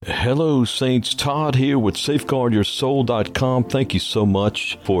Hello, Saints. Todd here with SafeguardYourSoul.com. Thank you so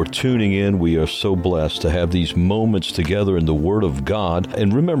much for tuning in. We are so blessed to have these moments together in the Word of God.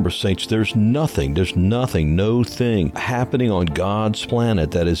 And remember, Saints, there's nothing, no thing happening on God's planet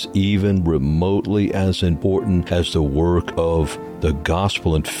that is even remotely as important as the work of the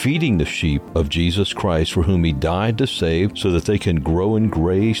gospel and feeding the sheep of Jesus Christ, for whom He died to save, so that they can grow in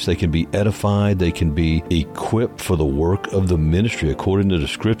grace, they can be edified, they can be equipped for the work of the ministry according to the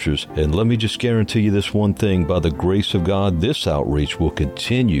Scriptures. And let me just guarantee you this one thing: by the grace of God, this outreach will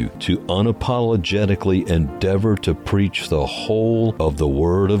continue to unapologetically endeavor to preach the whole of the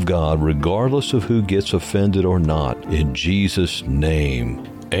Word of God, regardless of who gets offended or not, in Jesus' name.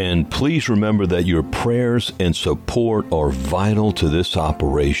 And please remember that your prayers and support are vital to this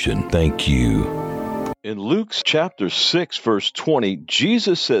operation. Thank you. In Luke chapter 6, verse 20,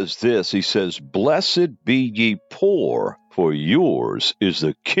 Jesus says this. He says, "Blessed be ye poor, for yours is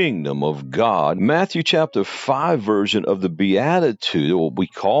the kingdom of God." Matthew chapter 5 version of the Beatitude, or what we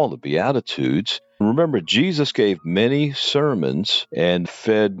call the Beatitudes. Remember, Jesus gave many sermons and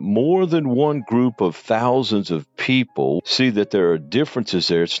fed more than one group of thousands of people. See that there are differences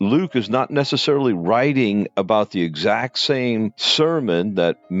there. Luke is not necessarily writing about the exact same sermon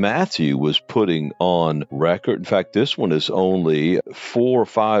that Matthew was putting on record. In fact, this one is only 4 or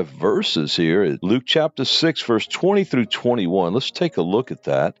 5 verses here. Luke chapter 6, verse 20 through 21. Let's take a look at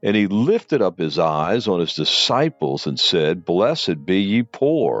that. "And he lifted up his eyes on his disciples and said, Blessed be ye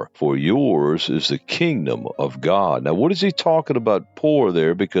poor, for yours is the kingdom of God." Now, what is he talking about poor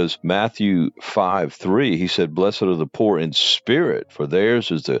there? Because Matthew 5:3, he said, "Blessed are the poor in spirit, for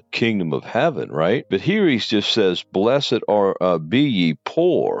theirs is the kingdom of heaven," right? But here he just says, "Blessed are be ye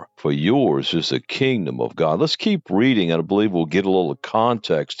poor, for yours is the kingdom of God." Let's keep reading, and I believe we'll get a little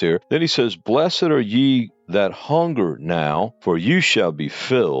context here. Then he says, "Blessed are ye that hunger now, for you shall be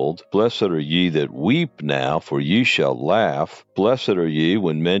filled. Blessed are ye that weep now, for ye shall laugh. Blessed are ye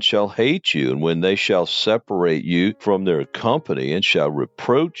when men shall hate you, and when they shall separate you from their company, and shall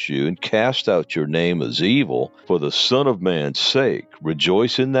reproach you, and cast out your name as evil, for the Son of Man's sake.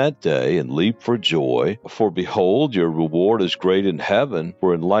 Rejoice in that day, and leap for joy. For behold, your reward is great in heaven,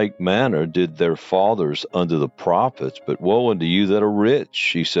 for in like manner did their fathers unto the prophets. But woe unto you that are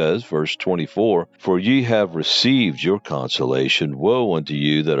rich," he says, verse 24, "for ye have received your consolation. Woe unto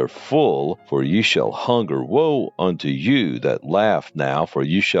you that are full, for ye shall hunger. Woe unto you that laugh now, for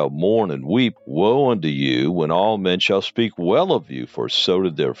ye shall mourn and weep. Woe unto you when all men shall speak well of you, for so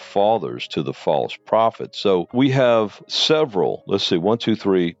did their fathers to the false prophets." So we have several, let's see, 1, 2,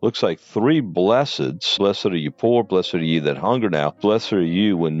 3, looks like 3 blesseds. Blessed are you poor, blessed are ye that hunger now, blessed are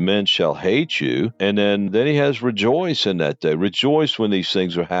you when men shall hate you. And then he has rejoice in that day. Rejoice when these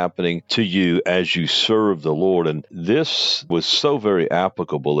things are happening to you as you serve the Lord. And this was so very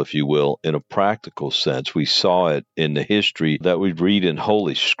applicable, if you will, in a practical sense. We saw it in the history that we read in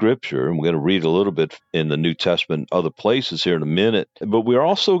Holy Scripture, and we're going to read a little bit in the New Testament, other places here in a minute. But we're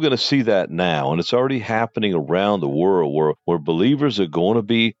also going to see that now, and it's already happening around the world where believers are going to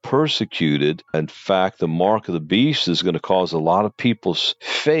be persecuted. In fact, the mark of the beast is going to cause a lot of people's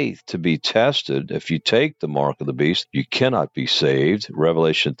faith to be tested. If you take the mark of the beast, you cannot be saved.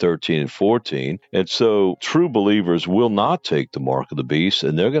 Revelation 13 and 14. And so true believers will not take the mark of the beast,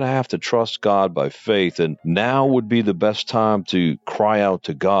 and they're going to have to trust God by faith. And now would be the best time to cry out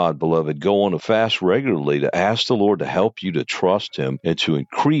to God, beloved. Go on a fast regularly to ask the Lord to help you to trust Him and to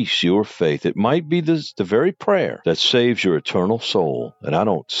increase your faith. It might be the very prayer that saves your eternal soul. And I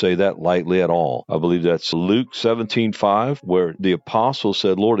don't say that lightly at all. I believe that's Luke 17:5, where the apostles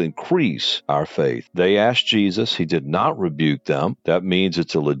said, Lord, increase our faith. They asked Jesus. He did not rebuke them. That means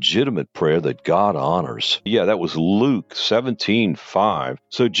it's a legitimate prayer that God honors. Yeah, that was Luke 17:5.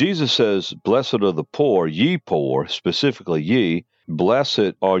 So Jesus says, "Blessed are the poor, ye poor," specifically ye.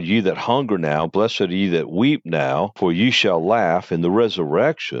 "Blessed are ye that hunger now, blessed are ye that weep now, for ye shall laugh in the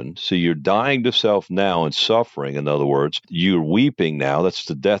resurrection." So you're dying to self now and suffering. In other words, you're weeping now. That's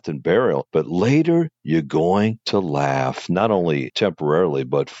the death and burial. But later, you're going to laugh, not only temporarily,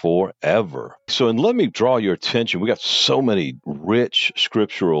 but forever. So, and let me draw your attention. We got so many rich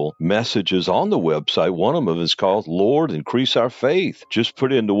scriptural messages on the website. One of them is called "Lord, Increase Our Faith." Just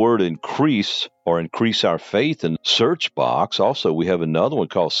put in the word "increase" or "increase our faith" in the search box. Also, we have another one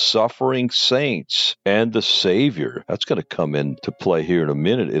called "Suffering Saints and the Savior." That's going to come into play here in a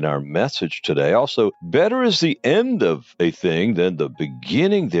minute in our message today. Also, "Better is the end of a thing than the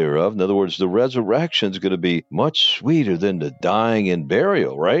beginning thereof." In other words, the resurrection resurrection is going to be much sweeter than the dying and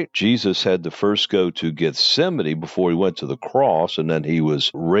burial, right? Jesus had to first go to Gethsemane before he went to the cross, and then he was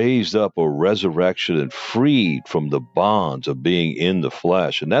raised up or resurrection and freed from the bonds of being in the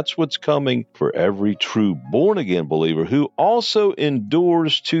flesh. And that's what's coming for every true born-again believer who also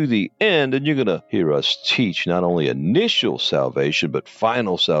endures to the end. And you're going to hear us teach not only initial salvation, but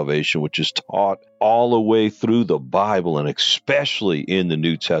final salvation, which is taught all the way through the Bible and especially in the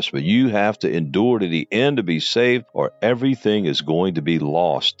New Testament. You have to endure to the end to be saved, or everything is going to be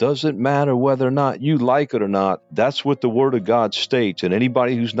lost. Doesn't matter whether or not you like it or not. That's what the Word of God states. And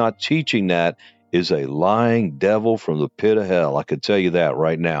anybody who's not teaching that is a lying devil from the pit of hell. I can tell you that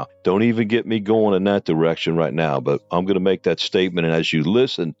right now. Don't even get me going in that direction right now, but I'm going to make that statement. And as you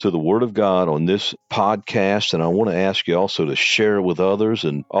listen to the Word of God on this podcast, and I want to ask you also to share it with others,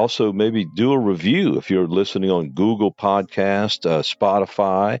 and also maybe do a review if you're listening on Google Podcast,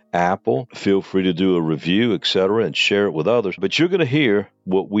 Spotify, Apple. Feel free to do a review, etc., and share it with others. But you're going to hear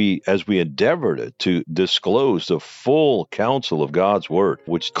as we endeavored to disclose the full counsel of God's Word,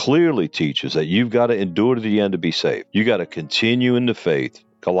 which clearly teaches that you've got to endure to the end to be saved. You got to continue in the faith.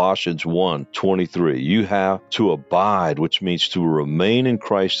 Colossians 1:23. You have to abide, which means to remain in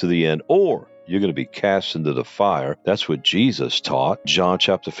Christ to the end, or you're going to be cast into the fire. That's what Jesus taught. John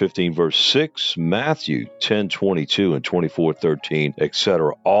chapter 15, verse 6, Matthew 10:22 and 24:13,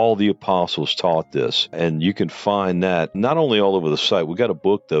 etc. All the apostles taught this. And you can find that not only all over the site. We got a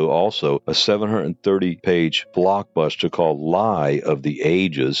book, though, also, a 730-page blockbuster called Lie of the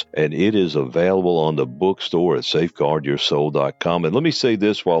Ages, and it is available on the bookstore at safeguardyoursoul.com. And let me say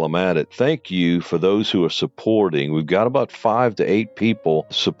this while I'm at it. Thank you for those who are supporting. We've got about 5 to 8 people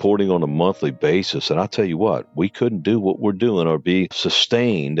supporting on a monthly basis. And I'll tell you what, we couldn't do what we're doing or be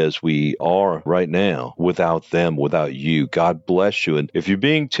sustained as we are right now without them, without you. God bless you. And if you're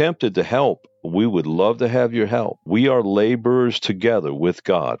being tempted to help, we would love to have your help. We are laborers together with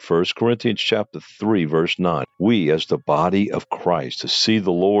God. 1 Corinthians chapter 3, verse 9. We, as the body of Christ, to see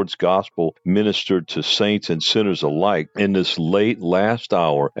the Lord's gospel ministered to saints and sinners alike in this late last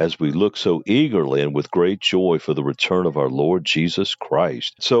hour as we look so eagerly and with great joy for the return of our Lord Jesus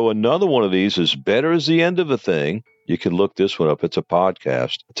Christ. So another one of these is better is the end of a thing. You can look this one up. It's a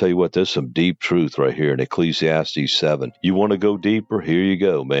podcast. I'll tell you what, there's some deep truth right here in Ecclesiastes 7. You want to go deeper? Here you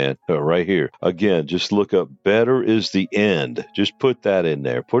go, man. Right here. Again, just look up better is the end. Just put that in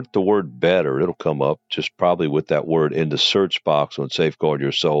there. Put the word better. It'll come up just probably with that word in the search box on Safeguard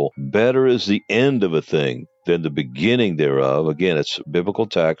Your Soul. Better is the end of a thing than the beginning thereof. Again, it's biblical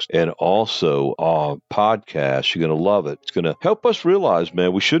text and also podcast. You're going to love it. It's going to help us realize,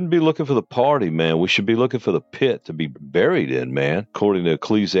 man, we shouldn't be looking for the party, man. We should be looking for the pit to be buried in, man, according to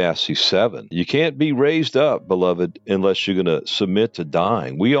Ecclesiastes 7. You can't be raised up, beloved, unless you're going to submit to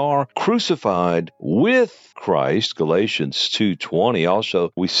dying. We are crucified with Christ, Galatians 2:20.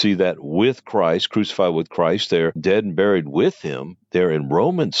 Also, we see that with Christ, crucified with Christ, they're dead and buried with him. They're in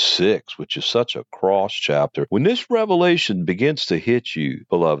Romans 6, which is such a cross chapter. When this revelation begins to hit you,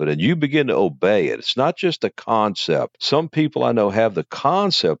 beloved, and you begin to obey it, it's not just a concept. Some people I know have the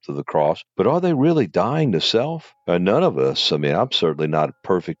concept of the cross, but are they really dying to self? None of us. I mean, I'm certainly not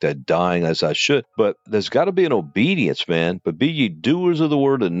perfect at dying as I should, but there's got to be an obedience, man. But be ye doers of the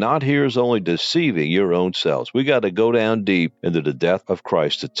word and not hearers only, deceiving your own selves. We got to go down deep into the death of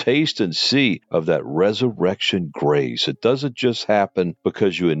Christ to taste and see of that resurrection grace. It doesn't just happen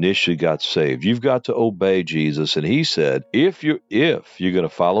because you initially got saved. You've got to obey Jesus. And he said, if you're going to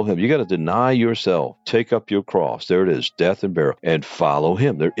follow him, you got to deny yourself, take up your cross. There it is, death and burial, and follow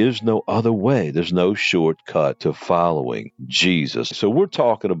him. There is no other way. There's no shortcut to following Jesus. So we're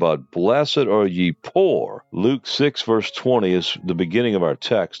talking about blessed are ye poor. Luke 6 verse 20 is the beginning of our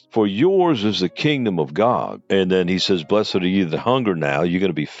text. For yours is the kingdom of God. And then he says, blessed are ye that hunger now. You're going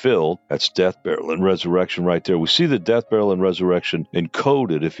to be filled. That's death, burial, and resurrection right there. We see the death, burial, and resurrection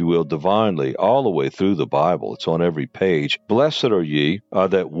encoded, if you will, divinely all the way through the Bible. It's on every page. Blessed are ye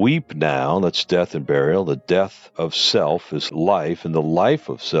that weep now. That's death and burial. The death of self is life, and the life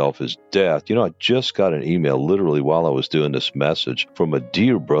of self is death. You know, I just got an email literally while I was doing this message from a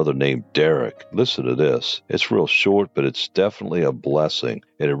dear brother named Derek. Listen to this. It's real short, but it's definitely a blessing.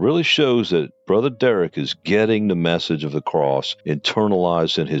 And it really shows that Brother Derek is getting the message of the cross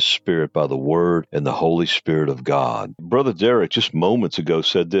internalized in his spirit by the Word and the Holy Spirit of God. Brother Derek just moments ago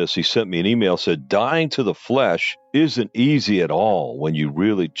said this. He sent me an email, said, dying to the flesh isn't easy at all when you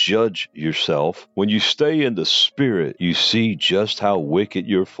really judge yourself. When you stay in the Spirit, you see just how wicked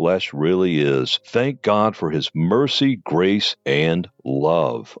your flesh really is. Thank God for his mercy, grace, and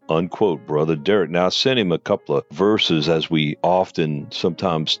love, unquote, Brother Derek. Now, I sent him a couple of verses as we often,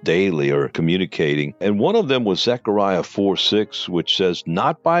 sometimes daily, are communicating. And one of them was Zechariah 4:6, which says,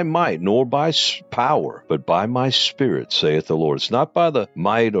 not by might nor by power, but by my spirit, saith the Lord. It's not by the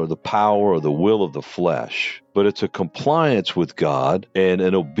might or the power or the will of the flesh, but it's a compliance with God and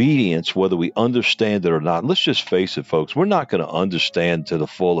an obedience, whether we understand it or not. Let's just face it, folks. We're not going to understand to the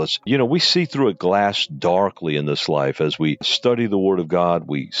fullest. We see through a glass darkly in this life as we study the Word of God.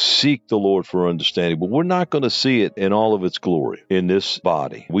 We seek the Lord for understanding, but we're not going to see it in all of its glory in this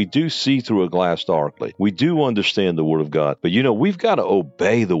body. We do see through a glass darkly. We do understand the Word of God, but we've got to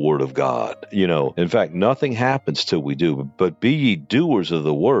obey the Word of God. In fact, nothing happens till we do. But be ye doers of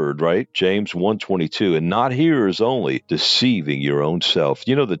the Word, right? James 1:22, and not hearers only, deceiving your own self.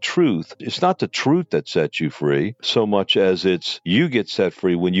 The truth, it's not the truth that sets you free so much as it's you get set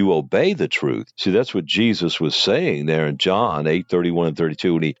free when you obey the truth. See, that's what Jesus was saying there in John 8:31 and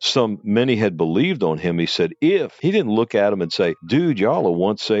 32. When many had believed on him, he said, if he didn't look at them and say, dude, y'all are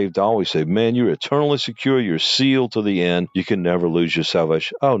once saved, always saved. Man, you're eternally secure. You're sealed to the end. You can never lose your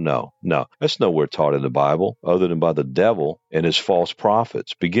salvation. Oh, no. That's nowhere taught in the Bible other than by the devil and his false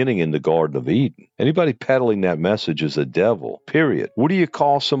prophets, beginning in the Garden of Eden. Anybody peddling that message is a devil, period. What do you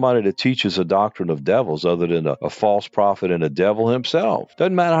call somebody that teaches a doctrine of devils other than a false prophet and a devil himself?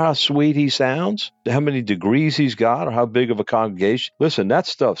 Doesn't matter how sweet he sounds, how many degrees he's got, or how big of a congregation. Listen, that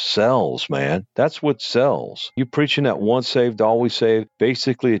stuff sells, man. That's what sells. You preaching that once saved, always saved,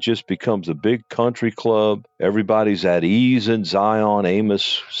 basically it just becomes a big country club. Everybody's at ease in Zion,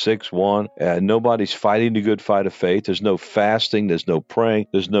 Amos 6:1. Nobody's fighting the good fight of faith. There's no fasting. There's no praying.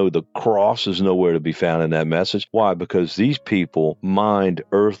 The cross is nowhere to be found in that message. Why? Because these people mind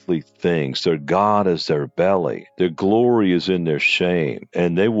earthly things. Their God is their belly. Their glory is in their shame,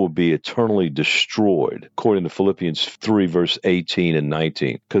 and they will be eternally destroyed, according to Philippians 3, verse 18 and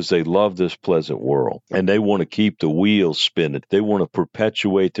 19, because they love this pleasant world, and they want to keep the wheels spinning. They want to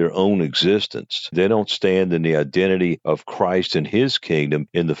perpetuate their own existence. They don't stand in the identity of Christ and his kingdom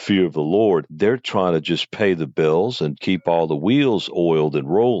in the fear of the Lord. They're trying to just pay the bills and keep all the wheels oiled and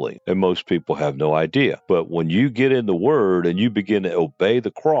rolling, and most people have no idea. But when you get in the Word and you begin to obey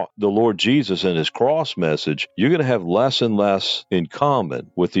the Lord Jesus and his cross message, you're going to have less and less in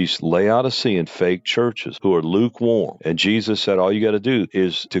common with these Laodicean fake churches who are lukewarm. And Jesus said all you got to do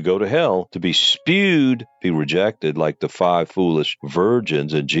is to go to hell, to be spewed, be rejected like the 5 foolish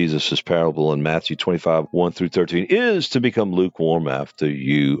virgins in Jesus' parable in Matthew 25, 1 through 13, is to become lukewarm after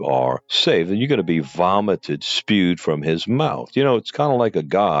you are saved. And you're going to be vomited, spewed from his mouth. It's kind of like a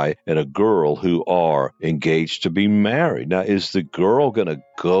guy and a girl who are engaged to be married. Now, is the girl going to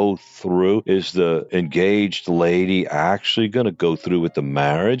go through? Is the engaged lady actually going to go through with the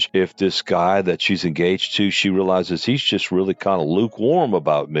marriage if this guy that she's engaged to, she realizes he's just really kind of lukewarm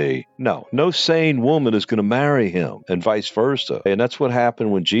about me? No sane woman is going to marry him, and vice versa. And that's what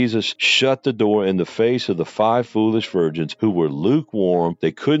happened when Jesus shut the door in the face of the 5 foolish virgins who were lukewarm.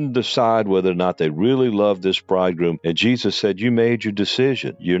 They couldn't decide whether or not they really loved this bridegroom. And Jesus said, you made your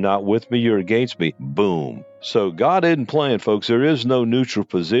decision. You're not with me, you're against me. Boom. So God isn't playing, folks. There is no neutral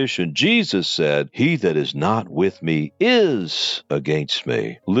position. Jesus said, he that is not with me is against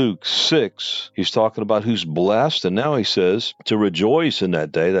me. Luke 6, he's talking about who's blessed, and now he says to rejoice in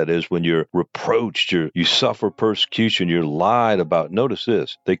that day. That is when you're reproached, you suffer persecution, you're lied about. Notice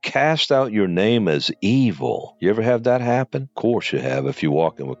this. They cast out your name as evil. You ever have that happen? Of course you have if you're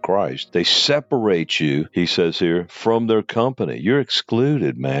walking with Christ. They separate you, he says here, from their company. You're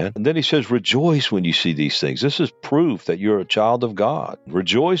excluded, man. And then he says, rejoice when you see these things. This is proof that you're a child of God.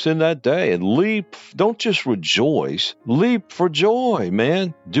 Rejoice in that day and leap. Don't just rejoice. Leap for joy,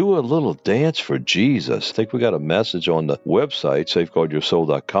 man. Do a little dance for Jesus. I think we got a message on the website,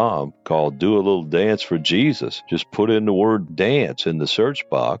 safeguardyoursoul.com, called Do a Little Dance for Jesus. Just put in the word dance in the search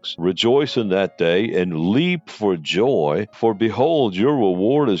box. Rejoice in that day and leap for joy. For behold, your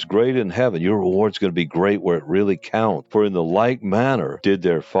reward is great in heaven. Your reward's going to be great where it really counts. For in the like manner did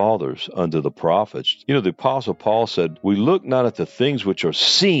their fathers unto the prophets. The Apostle Paul said, we look not at the things which are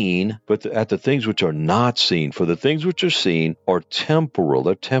seen, but at the things which are not seen. For the things which are seen are temporal,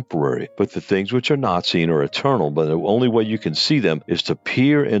 they're temporary. But the things which are not seen are eternal. But the only way you can see them is to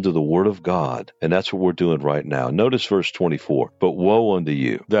peer into the Word of God. And that's what we're doing right now. Notice verse 24. But woe unto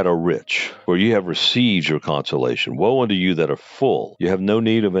you that are rich, for you have received your consolation. Woe unto you that are full, you have no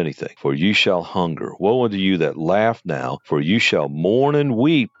need of anything, for you shall hunger. Woe unto you that laugh now, for you shall mourn and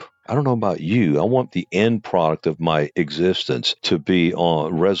weep. I don't know about you. I want the end product of my existence to be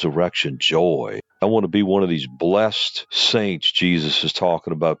on resurrection joy. I want to be one of these blessed saints Jesus is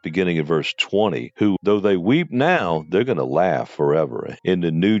talking about beginning in verse 20, who, though they weep now, they're going to laugh forever in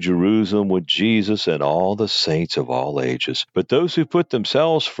the New Jerusalem with Jesus and all the saints of all ages. But those who put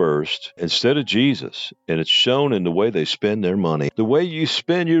themselves first instead of Jesus, and it's shown in the way they spend their money, the way you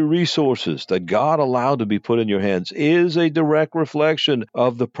spend your resources that God allowed to be put in your hands is a direct reflection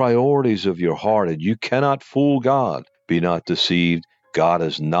of the priorities of your heart, and you cannot fool God. Be not deceived. God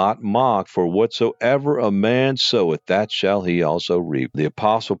is not mocked, for whatsoever a man soweth, that shall he also reap. The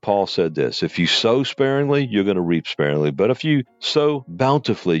Apostle Paul said this, if you sow sparingly, you're going to reap sparingly. But if you sow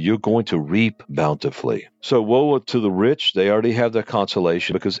bountifully, you're going to reap bountifully. So woe to the rich, they already have their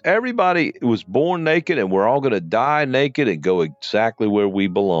consolation, because everybody was born naked, and we're all going to die naked and go exactly where we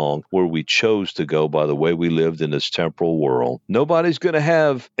belong, where we chose to go by the way we lived in this temporal world. Nobody's going to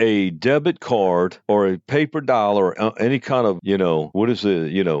have a debit card or a paper dollar or any kind of,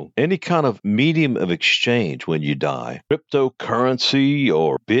 any kind of medium of exchange when you die. Cryptocurrency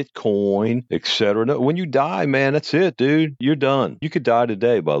or Bitcoin, etc. No, when you die, man, that's it, dude. You're done. You could die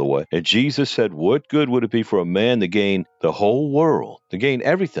today, by the way. And Jesus said, what good would it be for a man to gain the whole world, to gain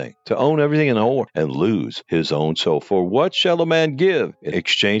everything, to own everything in the whole world, and lose his own soul? For what shall a man give in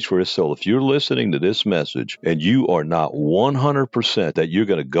exchange for his soul? If you're listening to this message and you are not 100% that you're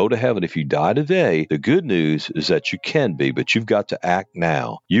going to go to heaven if you die today, the good news is that you can be, but you've got to act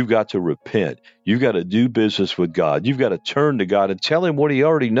now. You've got to repent. You've got to do business with God. You've got to turn to God and tell him what he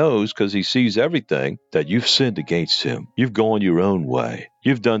already knows, because he sees everything, that you've sinned against him. You've gone your own way.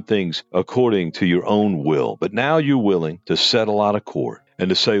 You've done things according to your own will, but now you're willing to settle out of court and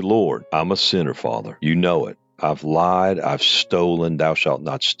to say, Lord, I'm a sinner, Father. You know it. I've lied, I've stolen, thou shalt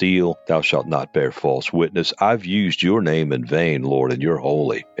not steal, thou shalt not bear false witness. I've used your name in vain, Lord, and you're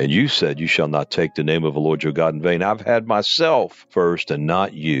holy. And you said you shall not take the name of the Lord your God in vain. I've had myself first and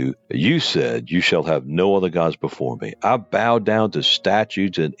not you. You said you shall have no other gods before me. I bowed down to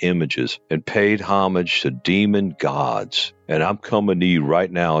statues and images and paid homage to demon gods. And I'm coming to you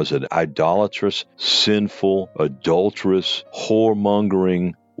right now as an idolatrous, sinful, adulterous,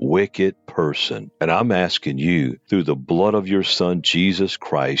 whoremongering, wicked person. And I'm asking you, through the blood of your Son, Jesus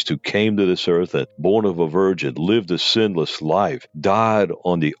Christ, who came to this earth and born of a virgin, lived a sinless life, died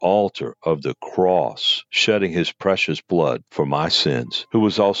on the altar of the cross, shedding his precious blood for my sins, who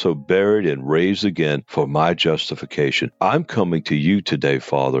was also buried and raised again for my justification. I'm coming to you today,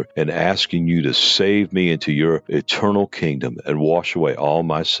 Father, and asking you to save me into your eternal kingdom and wash away all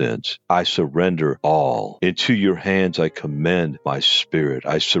my sins. I surrender all. Into your hands I commend my spirit.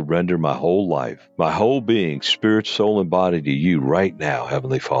 I surrender my whole life, my whole being, spirit, soul, and body to you right now,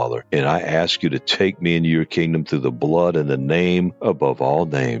 Heavenly Father. And I ask you to take me into your kingdom through the blood and the name above all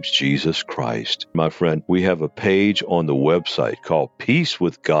names, Jesus Christ. My friend, we have a page on the website called Peace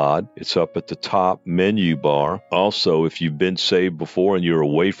with God. It's up at the top menu bar. Also, if you've been saved before and you're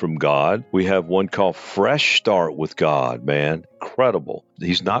away from God, we have one called Fresh Start with God, man. Incredible.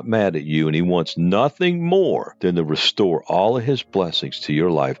 He's not mad at you, and he wants nothing more than to restore all of his blessings to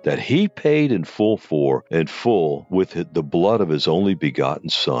your life that he paid in full for, in full, with the blood of his only begotten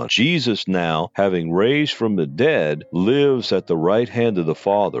Son. Jesus now, having raised from the dead, lives at the right hand of the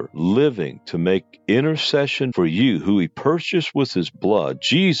Father, living to make intercession for you, who he purchased with his blood.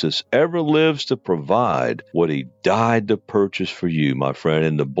 Jesus ever lives to provide what he died to purchase for you, my friend,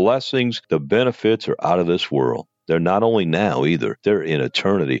 and the blessings, the benefits are out of this world. They're not only now either, they're in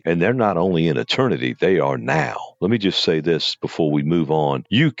eternity. And they're not only in eternity, they are now. Let me just say this before we move on.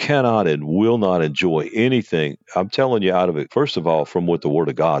 You cannot and will not enjoy anything, I'm telling you, out of it, first of all, from what the Word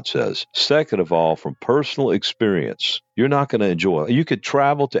of God says. Second of all, from personal experience. You're not going to enjoy it. You could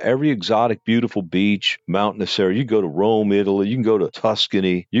travel to every exotic, beautiful beach, mountainous area. You can go to Rome, Italy. You can go to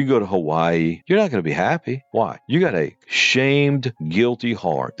Tuscany. You can go to Hawaii. You're not going to be happy. Why? You got a shamed, guilty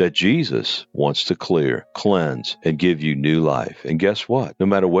heart that Jesus wants to clear, cleanse, and give you new life. And guess what? No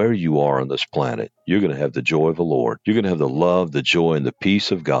matter where you are on this planet, you're going to have the joy of the Lord. You're going to have the love, the joy, and the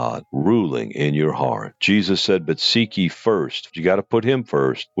peace of God ruling in your heart. Jesus said, but seek ye first. You got to put him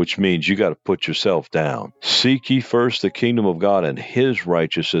first, which means you got to put yourself down. Seek ye first the kingdom of God and his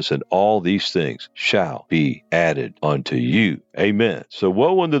righteousness, and all these things shall be added unto you. Amen. So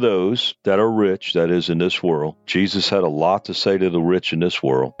woe unto those that are rich, that is, in this world. Jesus had a lot to say to the rich in this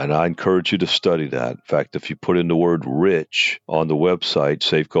world, and I encourage you to study that. In fact, if you put in the word rich on the website,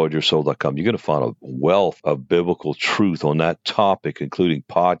 safeguardyoursoul.com, you're going to find a wealth of biblical truth on that topic, including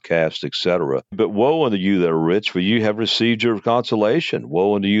podcasts, etc. But woe unto you that are rich, for you have received your consolation.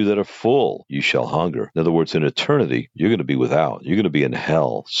 Woe unto you that are full, you shall hunger. In other words, in eternity, you're going to be without. You're going to be in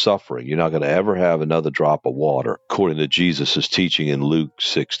hell, suffering. You're not going to ever have another drop of water. According to Jesus' teaching in Luke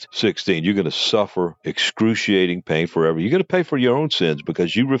 6:16, you're going to suffer excruciating pain forever. You're going to pay for your own sins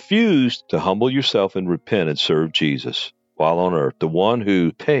because you refused to humble yourself and repent and serve Jesus while on earth, the one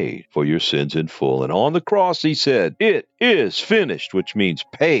who paid for your sins in full. And on the cross, he said, "It is finished," which means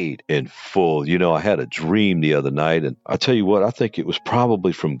paid in full. You know, I had a dream the other night, and I tell you what, I think it was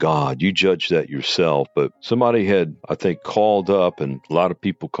probably from God. You judge that yourself. But somebody had, I think, called up, and a lot of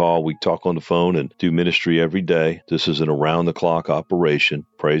people call. We talk on the phone and do ministry every day. This is an around-the-clock operation,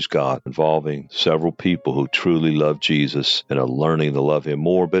 praise God, involving several people who truly love Jesus and are learning to love him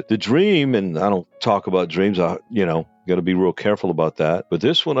more. But the dream, and I don't talk about dreams, got to be real careful about that. But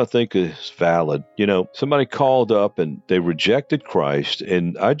this one I think is valid. You know, somebody called up and they rejected Christ,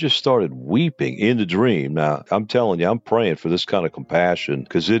 and I just started weeping in the dream. Now, I'm telling you, I'm praying for this kind of compassion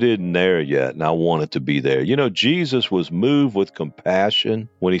because it isn't there yet, and I want it to be there. You know, Jesus was moved with compassion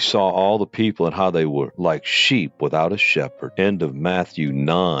when he saw all the people and how they were like sheep without a shepherd. End of Matthew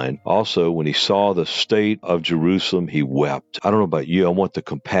 9. Also, when he saw the state of Jerusalem, he wept. I don't know about you. I want the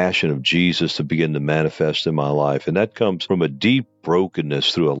compassion of Jesus to begin to manifest in my life, and that comes from a deep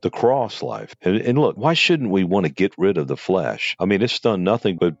brokenness through the cross life. And look, why shouldn't we want to get rid of the flesh? I mean, it's done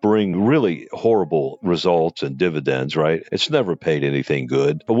nothing but bring really horrible results and dividends, right? It's never paid anything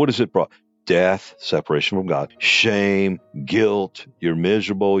good. But what has it brought? Death, separation from God, shame, guilt. You're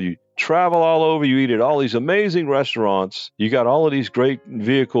miserable. You travel all over, you eat at all these amazing restaurants, you got all of these great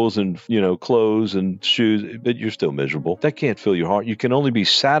vehicles and, clothes and shoes, but you're still miserable. That can't fill your heart. You can only be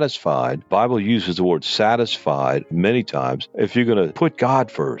satisfied. Bible uses the word satisfied many times if you're going to put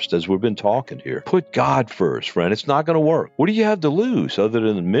God first, as we've been talking here. Put God first, friend. It's not going to work. What do you have to lose other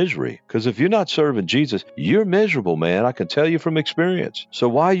than the misery? Because if you're not serving Jesus, you're miserable, man. I can tell you from experience. So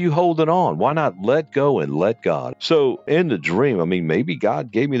why are you holding on? Why not let go and let God? So in the dream, maybe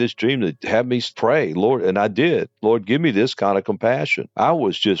God gave me this dream to have me pray, Lord, and I did. Lord, give me this kind of compassion. I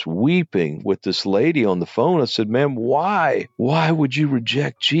was just weeping with this lady on the phone. I said, "Ma'am, why? Why would you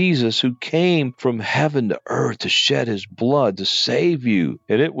reject Jesus who came from heaven to earth to shed his blood to save you?"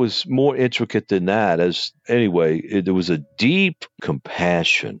 And it was more intricate than that. There was a deep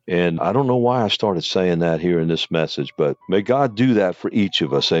compassion. And I don't know why I started saying that here in this message, but may God do that for each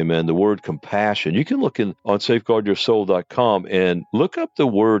of us. Amen. The word compassion. You can look on safeguardyoursoul.com and look up the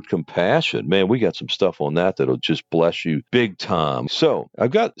word compassion. Man, we got some stuff on that that'll just bless you big time. So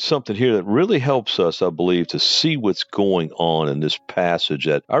I've got something here that really helps us, I believe, to see what's going on in this passage.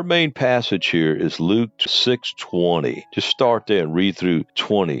 That our main passage here is Luke 6:20. Just start there and read through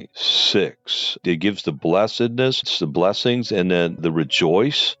 26. It gives the blessedness, the blessings, and then the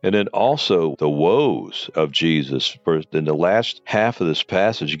rejoice, and then also the woes of Jesus. First, in the last half of this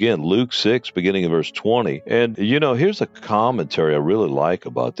passage, again, Luke 6, beginning in verse 20. And, here's a commentary I really like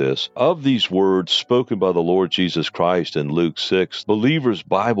about this. Of these words spoken by the Lord Jesus Christ in Luke 6, Believer's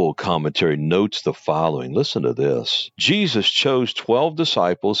Bible Commentary notes the following. Listen to this. Jesus chose 12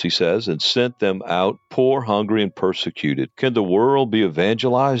 disciples, he says, and sent them out poor, hungry, and persecuted. Can the world be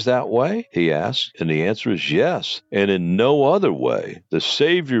evangelized that way? He asked. And the answer is yes. And in no other way. The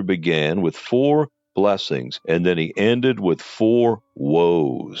Savior began with 4 blessings, and then he ended with 4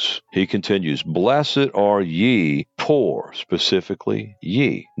 woes. He continues, "Blessed are ye poor," specifically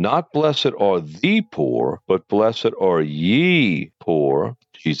ye. Not blessed are the poor, but blessed are ye poor,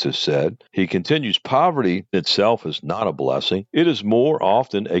 Jesus said. He continues, "Poverty itself is not a blessing. It is more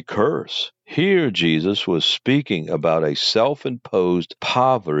often a curse." Here, Jesus was speaking about a self-imposed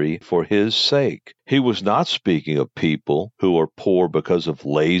poverty for his sake. He was not speaking of people who are poor because of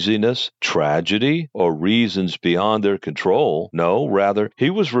laziness, tragedy, or reasons beyond their control. No, rather, he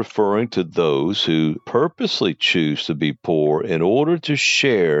was referring to those who purposely choose to be poor in order to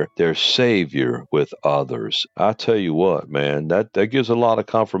share their Savior with others. I tell you what, man, that gives a lot of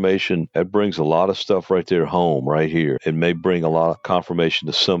confirmation. That brings a lot of stuff right there home, right here. It may bring a lot of confirmation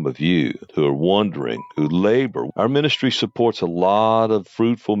to some of you who are wondering, who labor. Our ministry supports a lot of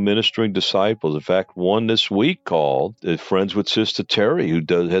fruitful ministering disciples. In fact, one this week called Friends with Sister Terry, who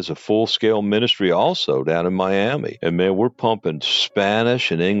has a full-scale ministry also down in Miami. And man, we're pumping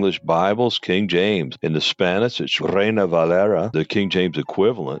Spanish and English Bibles, King James. In the Spanish, it's Reina Valera, the King James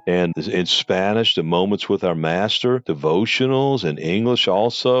equivalent. And in Spanish, the Moments with Our Master, devotionals. In English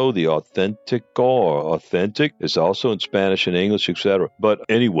also, the Authentico or Authentic is also in Spanish and English, etc. But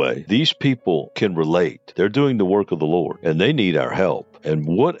anyway, these people can relate. They're doing the work of the Lord, and they need our help. And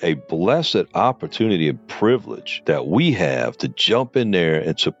what a blessed opportunity and privilege that we have to jump in there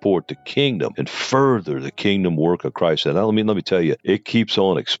and support the kingdom and further the kingdom work of Christ. And let me tell you, it keeps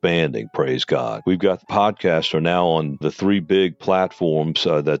on expanding, praise God. We've got podcasts are now on the three big platforms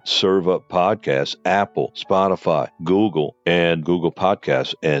that serve up podcasts: Apple, Spotify, Google, and Google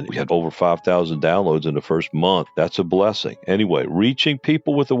Podcasts. And we had over 5,000 downloads in the first month. That's a blessing. Anyway, reaching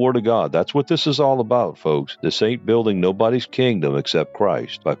people with the Word of God. That's what this is all about, folks. This ain't building nobody's kingdom except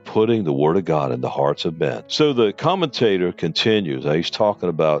Christ by putting the Word of God in the hearts of men. So the commentator continues. He's talking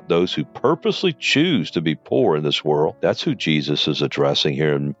about those who purposely choose to be poor in this world. That's who Jesus is addressing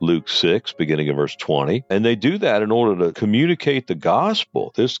here in Luke 6, beginning of verse 20. And they do that in order to communicate the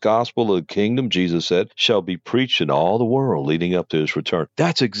gospel. This gospel of the kingdom, Jesus said, shall be preached in all the world leading up to his return.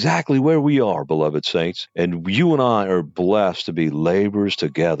 That's exactly where we are, beloved saints. And you and I are blessed to be laborers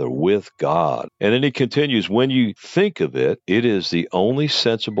together with God. And then he continues, when you think of it, it is the only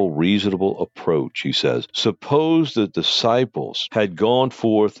sensible, reasonable approach, he says. Suppose the disciples had gone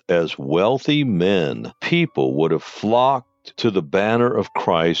forth as wealthy men, people would have flocked to the banner of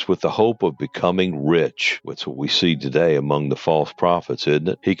Christ with the hope of becoming rich. That's what we see today among the false prophets, isn't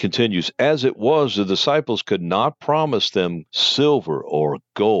it? He continues, as it was, the disciples could not promise them silver or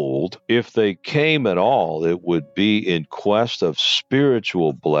gold. If they came at all, it would be in quest of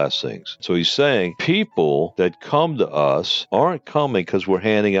spiritual blessings. So he's saying people that come to us aren't coming because we're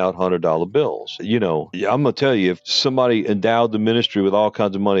handing out $100 bills. You know, I'm going to tell you, if somebody endowed the ministry with all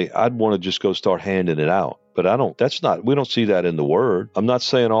kinds of money, I'd want to just go start handing it out. But we don't see that in the Word. I'm not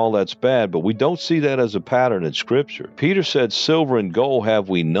saying all that's bad, but we don't see that as a pattern in Scripture. Peter said, silver and gold have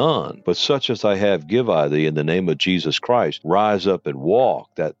we none, but such as I have give I thee in the name of Jesus Christ. Rise up and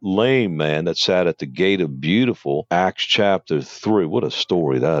walk. That lame man that sat at the gate of Beautiful, Acts chapter 3. What a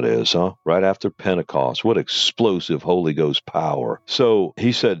story that is, huh? Right after Pentecost. What explosive Holy Ghost power. So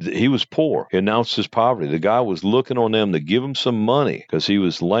he said he was poor. He announced his poverty. The guy was looking on them to give him some money because he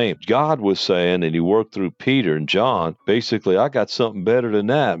was lame. God was saying, and he worked through Peter and John, basically, I got something better than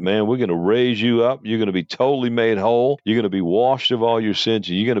that, man. We're going to raise you up. You're going to be totally made whole. You're going to be washed of all your sins,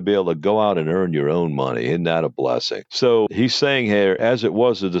 and you're going to be able to go out and earn your own money. Isn't that a blessing? So he's saying here, as it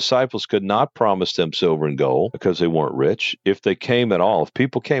was, the disciples could not promise them silver and gold because they weren't rich. If they came at all, if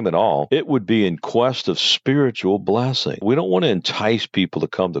people came at all, it would be in quest of spiritual blessing. We don't want to entice people to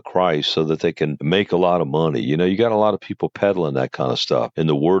come to Christ so that they can make a lot of money. You know, you got a lot of people peddling that kind of stuff in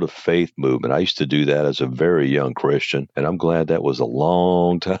the Word of Faith movement. I used to do that as a very young Christian, and I'm glad that was a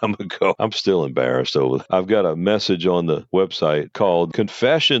long time ago. I'm still embarrassed over it. I've got a message on the website called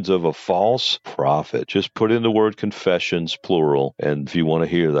Confessions of a False Prophet. Just put in the word confessions, plural, and if you want to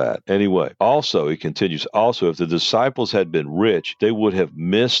hear that. Anyway, also, he continues, also, if the disciples had been rich, they would have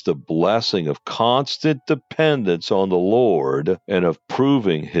missed the blessing of constant dependence on the Lord and of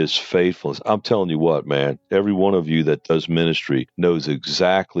proving his faithfulness. I'm telling you what, man, every one of you that does ministry knows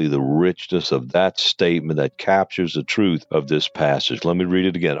exactly the richness of that statement that captures the truth of this passage. Let me read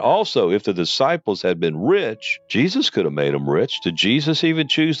it again. Also, if the disciples had been rich, Jesus could have made them rich. Did Jesus even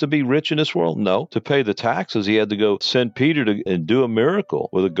choose to be rich in this world? No. To pay the taxes, he had to go send Peter to and do a miracle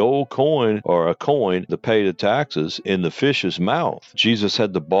with a gold coin or a coin to pay the taxes in the fish's mouth. Jesus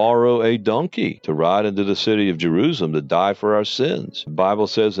had to borrow a donkey to ride into the city of Jerusalem to die for our sins. The Bible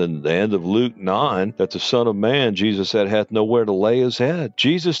says in the end of Luke 9 that the Son of Man, Jesus said, hath nowhere to lay his head.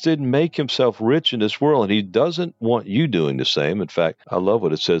 Jesus didn't make himself rich in this world, and he doesn't want you doing the same. In fact, I love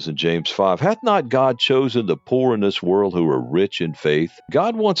what it says in James 5. Hath not God chosen the poor in this world who are rich in faith?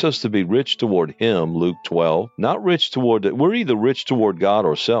 God wants us to be rich toward him, Luke 12, not rich toward, we're either rich toward God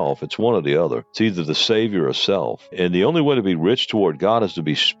or self. It's one or the other. It's either the Savior or self. And the only way to be rich toward God is to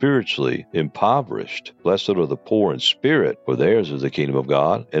be spiritually impoverished. Blessed are the poor in spirit, for theirs is the kingdom of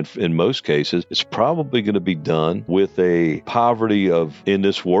God. And in most cases, it's probably going to be done with a poverty of in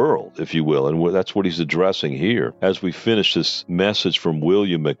this world, if you will. And that's what he's addressing here. As we finish this message from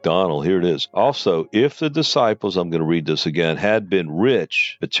William MacDonald, here it is. Also, if the disciples, I'm going to read this again, had been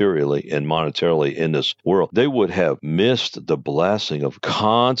rich materially and monetarily in this world, they would have missed the blessing of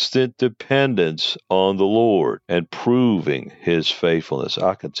constant dependence on the Lord and proving his faithfulness.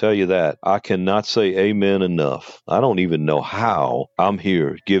 I can tell you that. I cannot say amen enough. I don't even know how I'm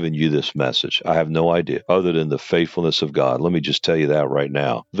here giving you this message. I have no idea other than the faithfulness of God. Let me just tell you that right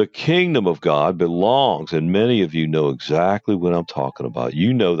now. The kingdom of God belongs, and many of you know exactly what I'm talking about.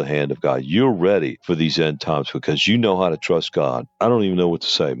 You know the hand of God. You're ready for these end times because you know how to trust God. I don't even know what to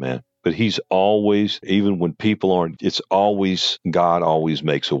say, man. But he's always, even when people aren't, it's always, God always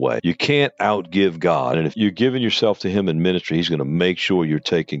makes a way. You can't outgive God. And if you're giving yourself to him in ministry, he's going to make sure you're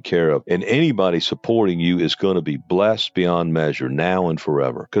taken care of. And anybody supporting you is going to be blessed beyond measure now and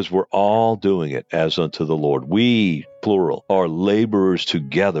forever, because we're all doing it as unto the Lord. We, plural, are laborers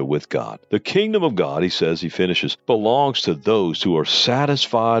together with God. The kingdom of God, he says, he finishes, belongs to those who are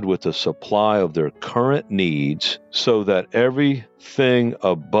satisfied with the supply of their current needs, so that everything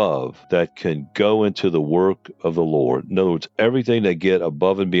above that can go into the work of the Lord, in other words, everything they get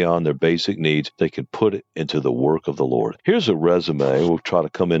above and beyond their basic needs, they can put it into the work of the Lord. Here's a resume. We'll try to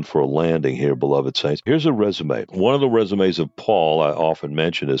come in for a landing here, beloved saints. Here's a resume. One of the resumes of Paul I often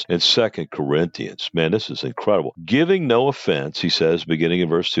mention is in 2 Corinthians. Man, this is incredible. Giving no offense, he says, beginning in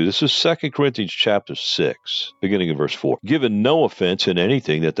verse 2. This is 2 Corinthians chapter 6, beginning in verse 4. Giving no offense in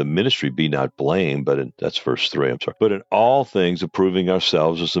anything, that the ministry be not blamed, that's verse 3, but in all things approving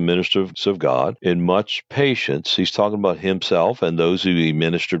ourselves as the ministers of God, in much patience. He's talking about himself and those who he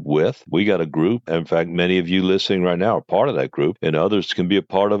ministered with. We got a group. In fact, many of you listening right now are part of that group, and others can be a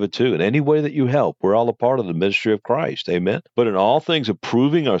part of it too. In any way that you help, we're all a part of the ministry of Christ. Amen. But in all things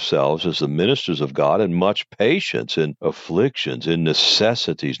approving ourselves as the ministers of God, in much patience, in afflictions, in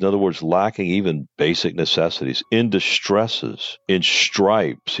necessities. In other words, lacking even basic necessities, in distresses, in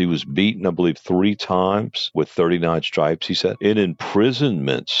stripes. He was beaten, I believe, 3 times with 39 stripes, he said. In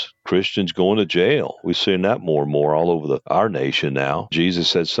imprisonments. Christians going to jail. We're seeing that more and more all over our nation now. Jesus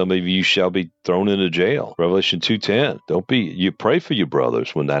said, some of you shall be thrown into jail. Revelation 2:10. You pray for your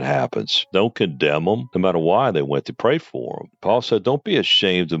brothers when that happens. Don't condemn them, no matter why they went, to pray for them. Paul said, don't be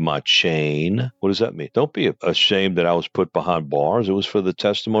ashamed of my chain. What does that mean? Don't be ashamed that I was put behind bars. It was for the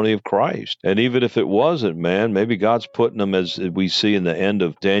testimony of Christ. And even if it wasn't, man, maybe God's putting them, as we see in the end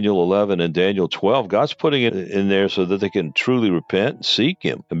of Daniel 11 and Daniel 12, God's putting it in there so that they can truly repent and seek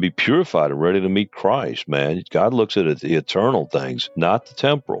him and be purified and ready to meet Christ, man. God looks at the eternal things, not the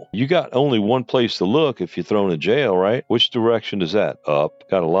temporal. You got only one place to look if you're thrown in jail, right? Which direction is that? Up.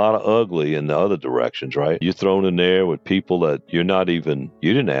 Got a lot of ugly in the other directions, right? You're thrown in there with people that you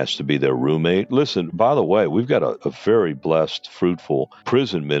didn't ask to be their roommate. Listen, by the way, we've got a very blessed, fruitful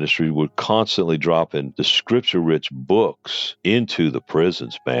prison ministry. We're constantly dropping the scripture-rich books into the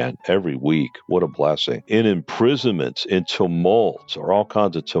prisons, man, every week. What a blessing. In imprisonments, in tumults, or all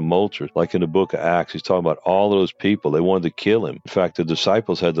kinds of tumultures, like in the book of Acts, he's talking about all those people. They wanted to kill him. In fact, the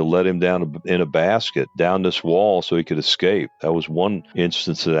disciples had to let him down in a basket down this wall so he could escape. That was one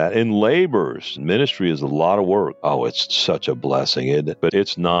instance of that. In labors, ministry is a lot of work. Oh, it's such a blessing, isn't it? But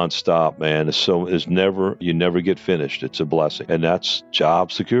it's nonstop, man. You never get finished. It's a blessing. And that's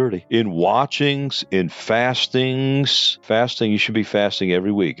job security. In watchings, in fastings, you should be fasting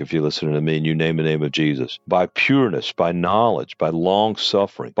every week if you're listening to me and you name the name of Jesus. By pureness, by knowledge, by long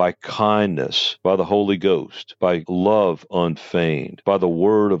suffering, by kindness, by the Holy Ghost, by love unfeigned, by the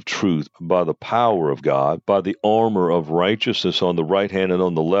word of truth, by the power of God, by the armor of righteousness on the right hand and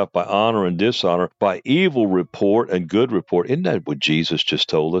on the left, by honor and dishonor, by evil report and good report. Isn't that what Jesus just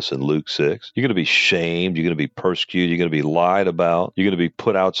told us in Luke 6? You're going to be shamed. You're going to be persecuted. You're going to be lied about. You're going to be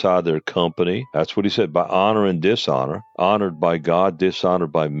put outside their company. That's what he said. By honor and dishonor, honored by God,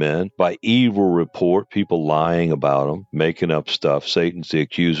 dishonored by men, by evil report, people lying about them, making up stuff. Satan's the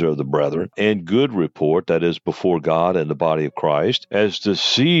accuser of the brethren. And good report, that is before God and the body of Christ, as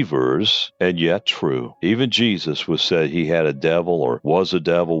deceivers and yet true. Even Jesus was said he had a devil or was a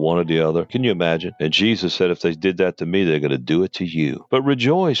devil, one or the other. Can you imagine? And Jesus said, if they did that to me, they're going to do it to you. But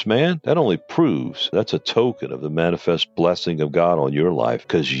rejoice, man. That only proves, that's a token of the manifest blessing of God on your life,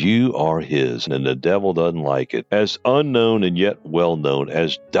 because you are his and the devil doesn't like it. As unknown and yet well known,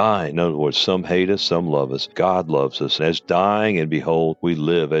 as dying. In other words, some hate us, some love us. God loves us. As dying, and behold, we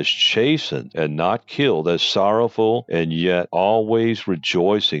live. As chastened and not killed, as sorrowful and yet always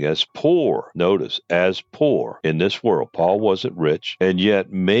rejoicing, as poor. Notice, as poor in this world. Paul wasn't rich, and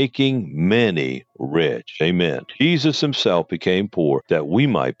yet making many rich. Amen. Jesus himself became poor that we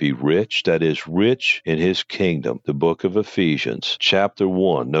might be rich, that is, rich in his kingdom. The book of Ephesians, chapter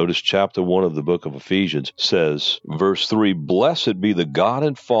 1. Notice chapter 1 of the book of Ephesians says, verse 3, Blessed be the God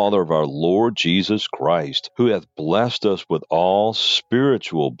and Father of our Lord Jesus Christ, who hath blessed us with all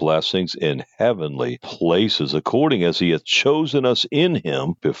spiritual blessings in heavenly places, according as he hath chosen us in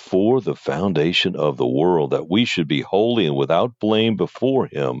him before the foundation of the world, that we should be holy and without blame before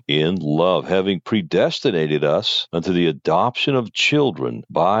him in love, having predestinated us unto the adoption of children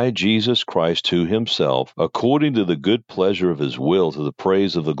by Jesus Christ to himself, according to the good pleasure of his will, to the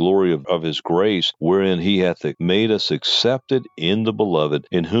praise of the glory of his grace, wherein he hath made us accepted in the beloved,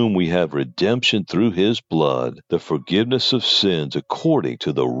 in whom we have redemption through his blood, the forgiveness of sins, according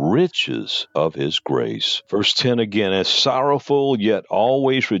to the riches of his grace. Verse 10 again, as sorrowful, yet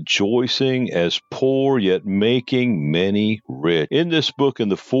always rejoicing, as poor, yet making many rich. In this book, in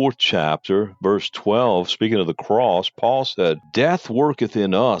the 4th chapter, verse 12, speaking of the cross, Paul said, death worketh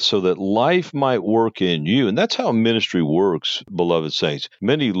in us so that life might work in you. And that's how ministry works, beloved saints.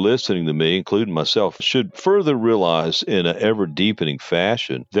 Many listening to me, including myself, should further realize in an ever-deepening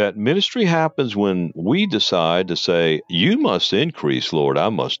fashion that ministry happens when we decide to say, you must increase, Lord, I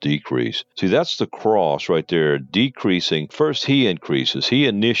must decrease. See, that's the cross right there, decreasing. First, he increases. He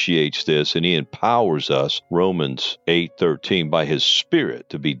initiates this, and he empowers us, Romans 8:13, by his Spirit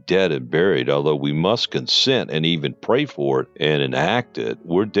to be dead and buried, although we must consent and even pray for it and enact it.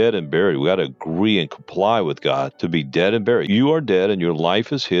 We're dead and buried. We got to agree and comply with God to be dead and buried. You are dead, and your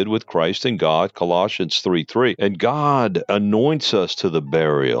life is hid with Christ in God, Colossians 3:3. And God anoints us to the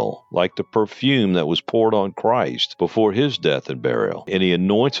burial, like the perfume that was poured on Christ before his death and burial. And he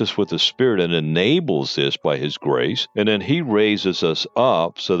anoints us with the Spirit and enables this by his grace. And then he raises us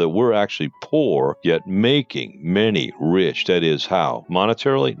up so that we're actually poor, yet making many rich. That is how?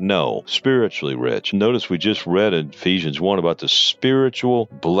 Monetarily? No. Spiritually rich. Notice we just read in Ephesians 1 about the spiritual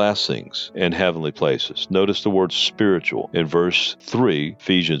blessings in heavenly places. Notice the word spiritual in verse 3,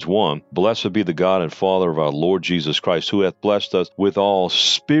 Ephesians 1. Blessed be the God and Father of our Lord Jesus Christ, who hath blessed us with all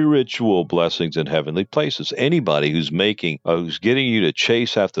spiritual blessings in heavenly places. Anybody who's getting you to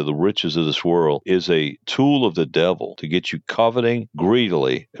chase after the riches of this world is a tool of the devil to get you coveting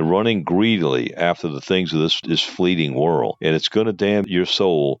greedily and running greedily after the things of this fleeting world. And it's going to damn your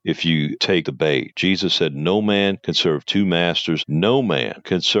soul if you take the bait. Jesus said, no man can serve two masters. No man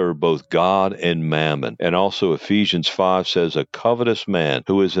can serve both God and mammon. And also Ephesians 5 says, a covetous man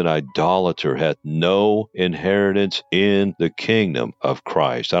who is an idolater hath no inheritance in the kingdom of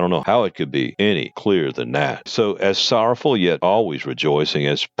Christ. I don't know how it could be any clearer than that. So as sorrowful, yet always rejoicing,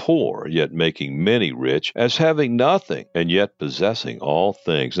 as poor, yet making many rich, as having nothing, and yet possessing all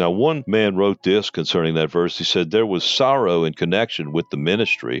things. Now, one man wrote this concerning that verse. He said, there was sorrow in connection with the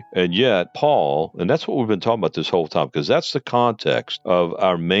ministry, and yet Paul, and that's what we've been talking about this whole time, because that's the context of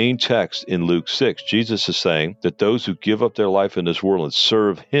our main text in Luke 6. Jesus is saying that those who give up their life in this world and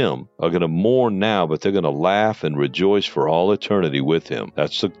serve him are going to mourn now, but they're going to laugh and rejoice for all eternity with him.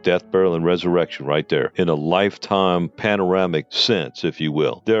 That's the death, burial, and resurrection right there, in a lifetime panoramic sense, if you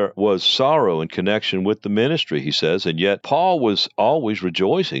will. There was sorrow in connection with the ministry, he says, and yet Paul was always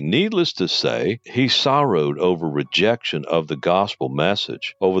rejoicing. Needless to say, he sorrowed over rejection of the gospel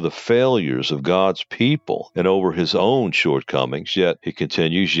message, over the failures of God's people, and over his own shortcomings. Yet, he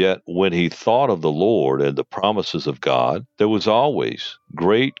continues, yet when he thought of the Lord and the promises of God, there was always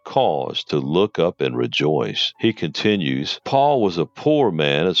great cause to look up and rejoice. He continues, Paul was a poor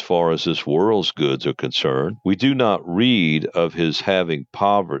man as far as this world's goods are concerned. We do not read of his having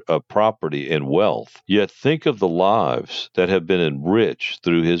property and wealth, yet think of the lives that have been enriched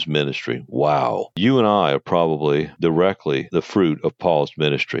through his ministry. Wow. You and I are probably directly the fruit of Paul's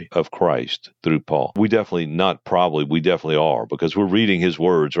ministry, of Christ through Paul. We definitely are, because we're reading his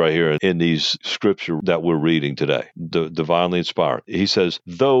words right here in these scripture that we're reading today, divinely inspired. He says,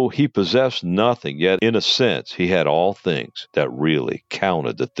 though he possessed nothing, yet in a sense he had all things that really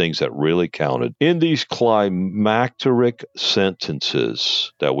counted, the things that really counted. In these climacteric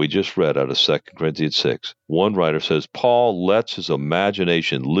sentences that we just read out of 2 Corinthians 6, one writer says, Paul lets his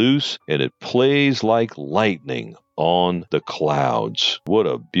imagination loose and it plays like lightning on the clouds. What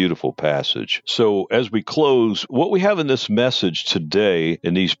a beautiful passage. So as we close, what we have in this message today,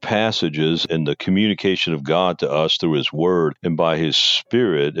 in these passages, in the communication of God to us through his word and by his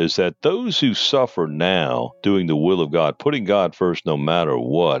Spirit, is that those who suffer now doing the will of God, putting God first no matter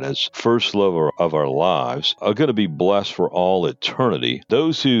what, as first lover of our lives, are going to be blessed for all eternity.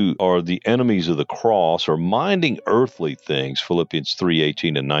 Those who are the enemies of the cross are minding earthly things, Philippians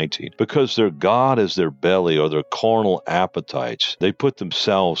 3:18 and 19, because their God is their belly, or their carnal appetites. They put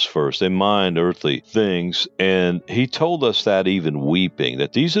themselves first. They mind earthly things. And he told us that even weeping,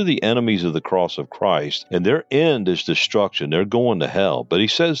 that these are the enemies of the cross of Christ, and their end is destruction. They're going to hell. But he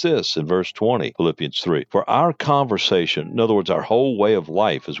says this in verse 20, Philippians 3, for our conversation, in other words, our whole way of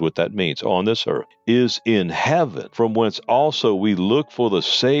life is what that means on this earth, is in heaven, from whence also we look for the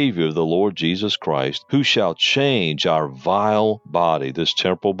Savior, the Lord Jesus Christ, who shall change our vile body, this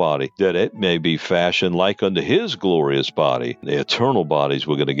temporal body, that it may be fashioned like unto his glorious body. The eternal bodies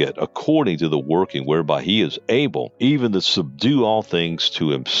we're going to get according to the working whereby he is able even to subdue all things to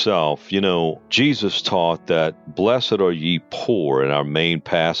himself. You know, Jesus taught that blessed are ye poor in our main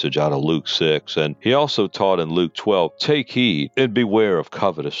passage out of Luke 6. And he also taught in Luke 12, take heed and beware of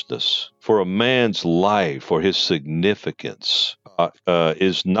covetousness. For a man's life or his significance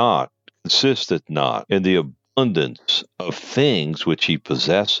consisteth not in the abundance of things which he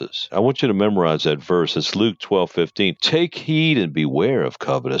possesses. I want you to memorize that verse. It's Luke 12:15. Take heed and beware of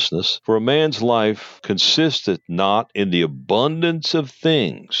covetousness, for a man's life consisteth not in the abundance of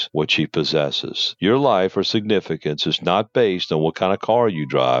things which he possesses. Your life or significance is not based on what kind of car you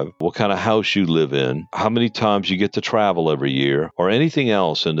drive, what kind of house you live in, how many times you get to travel every year, or anything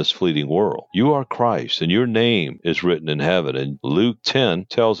else in this fleeting world. You are Christ, and your name is written in heaven. And Luke 10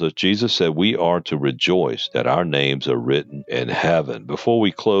 tells us, Jesus said, we are to rejoice that our names are written in heaven. Before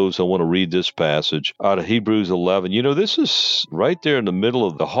we close, I want to read this passage out of Hebrews 11. You know, this is right there in the middle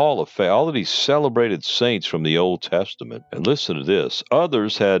of the hall of faith, all of these celebrated saints from the Old Testament. And listen to this.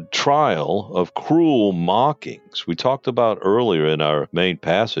 Others had trial of cruel mockings. We talked about earlier in our main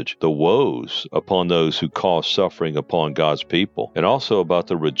passage the woes upon those who cause suffering upon God's people, and also about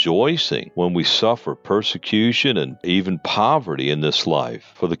the rejoicing when we suffer persecution and even poverty in this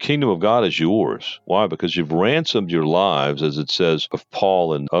life. For the kingdom of God is yours. Why? Because you've ransomed your lives, as it says of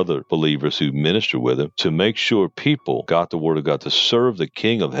Paul and other believers who minister with him, to make sure people got the word of God, to serve the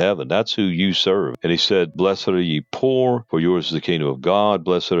King of heaven. That's who you serve. And he said, blessed are ye poor, for yours is the kingdom of God.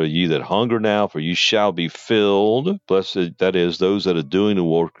 Blessed are ye that hunger now, for ye shall be filled. Blessed, that is, those that are doing the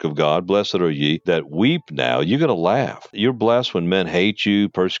work of God. Blessed are ye that weep now. You're going to laugh. You're blessed when men hate you,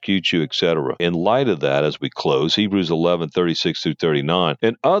 persecute you, etc. In light of that, as we close, Hebrews 11:36-39,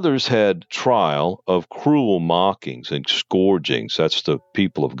 and others had trial of cruel mockings and scourgings. That's the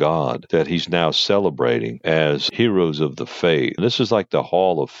people of God that he's now celebrating as heroes of the faith. And this is like the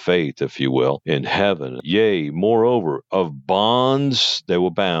hall of faith, if you will, in heaven. Yea, moreover, of bonds they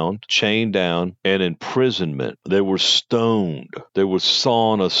were bound, chained down, and imprisonment. They were stoned. They were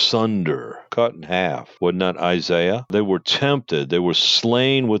sawn asunder, cut in half. Wasn't that Isaiah? They were tempted. They were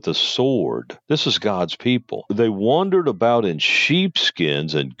slain with the sword. This is God's people. They wandered about in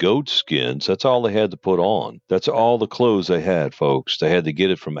sheepskins and goatskins. That's all they had to put on. That's all the clothes they had, folks. They had to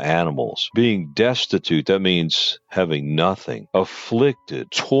get it from animals. Being destitute, that means having nothing.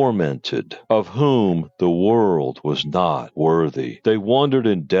 Afflicted, tormented, of whom the world was not worthy. They wandered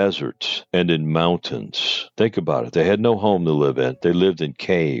in deserts and in mountains. Think about it. They had no home to live in. They lived in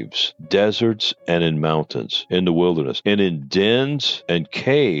caves, deserts, and in mountains, in the wilderness, and in dens and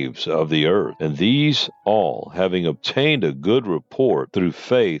caves of the earth. And these all, having obtained a good report through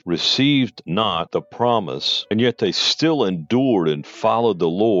faith, received not the promise, and yet they still endured and followed the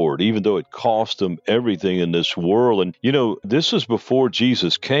Lord, even though it cost them everything in this world. And, you know, this is before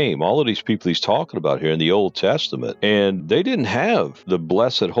Jesus came. All of these people he's talking about here in the Old Testament, and they didn't have the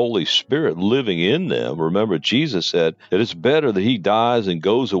blessed Holy Spirit living in them. Remember, Jesus said that it's better that he dies and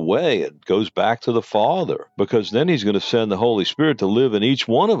goes away and goes back to the Father, because then he's going to send the Holy Spirit to live in each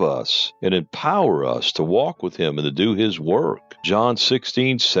one of us and empower us to walk with him and to do his work. John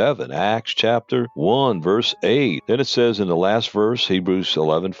 16:7, Acts chapter 1, verse 8. Then it says in the last verse, Hebrews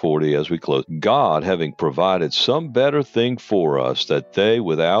 11:40, as we close, God having provided some better thing for us, that they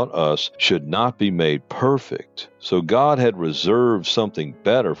without us should not be made perfect. So God had reserved something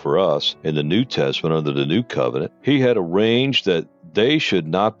better for us in the New Testament under the New Covenant. He had arranged that they should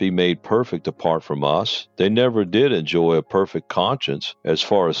not be made perfect apart from us. They never did enjoy a perfect conscience as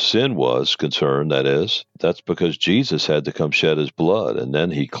far as sin was concerned, that is. That's because Jesus had to come shed his blood, and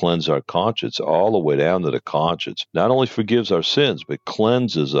then he cleansed our conscience all the way down to the conscience. Not only forgives our sins, but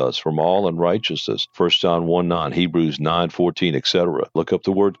cleanses us from all unrighteousness. 1 John 1:9, Hebrews 9:14, etc. Look up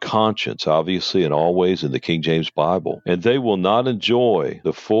the word conscience, obviously, and always in the King James Bible. And they will not enjoy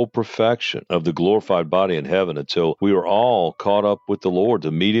the full perfection of the glorified body in heaven until we are all caught up with the Lord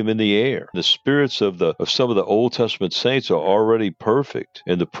to meet him in the air. The spirits of some of the Old Testament saints are already perfect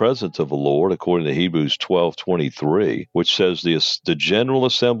in the presence of the Lord, according to Hebrews 12:23, which says the general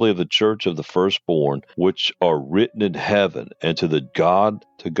assembly of the church of the firstborn, which are written in heaven, and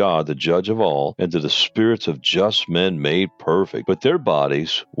to to God, the judge of all, and to the spirits of just men made perfect. But their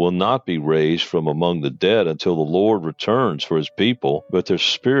bodies will not be raised from among the dead until the Lord returns for his people, but their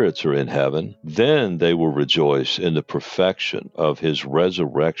spirits are in heaven. Then they will rejoice in the perfection of his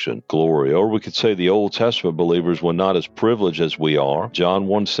resurrection glory. Or we could say the Old Testament believers were not as privileged as we are. John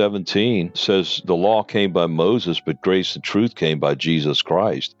 1:17 says the law came by Moses, but grace and truth came by Jesus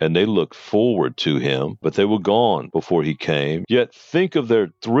Christ. And they looked forward to him, but they were gone before he came. Yet think of their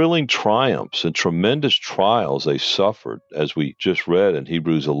thrilling triumphs and tremendous trials they suffered, as we just read in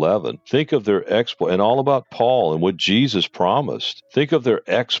Hebrews 11. Think of their exploits, and all about Paul and what Jesus promised. Think of their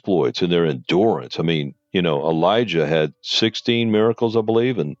exploits and their endurance. I mean, Elijah had 16 miracles, I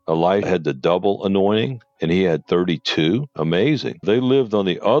believe, and Elijah had the double anointing, and he had 32. Amazing. They lived on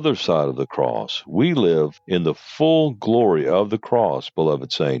the other side of the cross. We live in the full glory of the cross,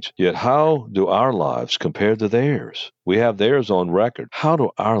 beloved saints. Yet how do our lives compare to theirs? We have theirs on record. How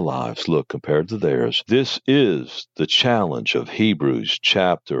do our lives look compared to theirs? This is the challenge of Hebrews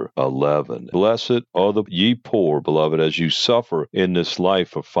chapter 11. Blessed are ye poor, beloved, as you suffer in this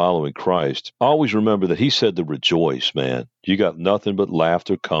life of following Christ. Always remember that he said to rejoice, man. You got nothing but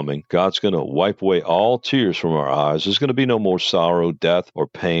laughter coming. God's going to wipe away all tears from our eyes. There's going to be no more sorrow, death, or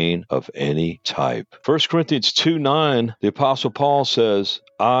pain of any type. 1 Corinthians 2:9, the Apostle Paul says,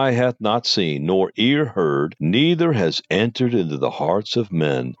 Eye hath not seen, nor ear heard, neither has entered into the hearts of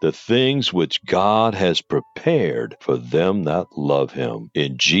men the things which God has prepared for them that love him.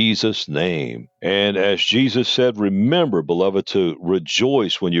 In Jesus' name. And as Jesus said, remember, beloved, to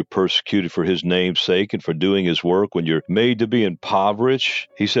rejoice when you're persecuted for his name's sake and for doing his work, when you're made to be impoverished.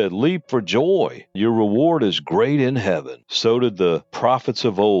 He said, leap for joy. Your reward is great in heaven. So did the prophets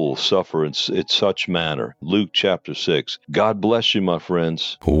of old suffer in such manner. Luke chapter 6. God bless you, my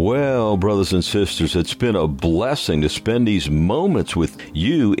friends. Well, brothers and sisters, it's been a blessing to spend these moments with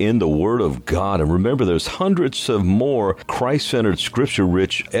you in the Word of God. And remember, there's hundreds of more Christ-centered,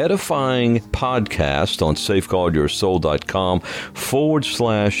 scripture-rich, edifying podcasts on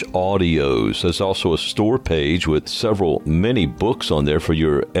safeguardyoursoul.com/audios. There's also a store page with many books on there for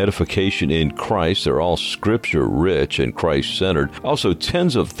your edification in Christ. They're all scripture-rich and Christ-centered. Also,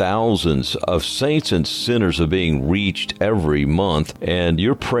 tens of thousands of saints and sinners are being reached every month, and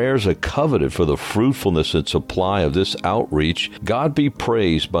your prayers are coveted for the fruitfulness and supply of this outreach. God be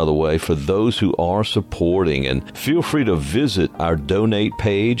praised, by the way, for those who are supporting. And feel free to visit our donate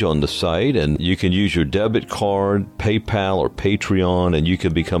page on the site, and you can use your debit card, PayPal, or Patreon, and you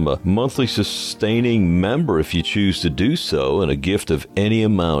can become a monthly sustaining member if you choose to do so, and a gift of any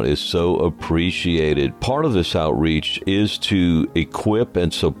amount is so appreciated. Part of this outreach is to equip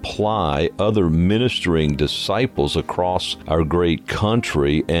and supply other ministering disciples across our great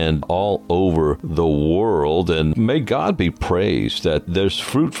country and all over the world. And may God be praised that there's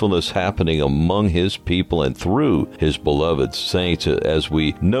fruitfulness happening among his people and through his beloved saints, as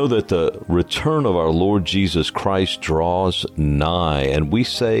we know that the return of our Lord Jesus Christ draws nigh. And we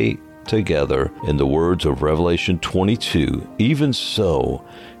say together, in the words of Revelation 22, even so,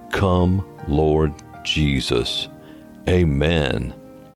 come, Lord Jesus. Amen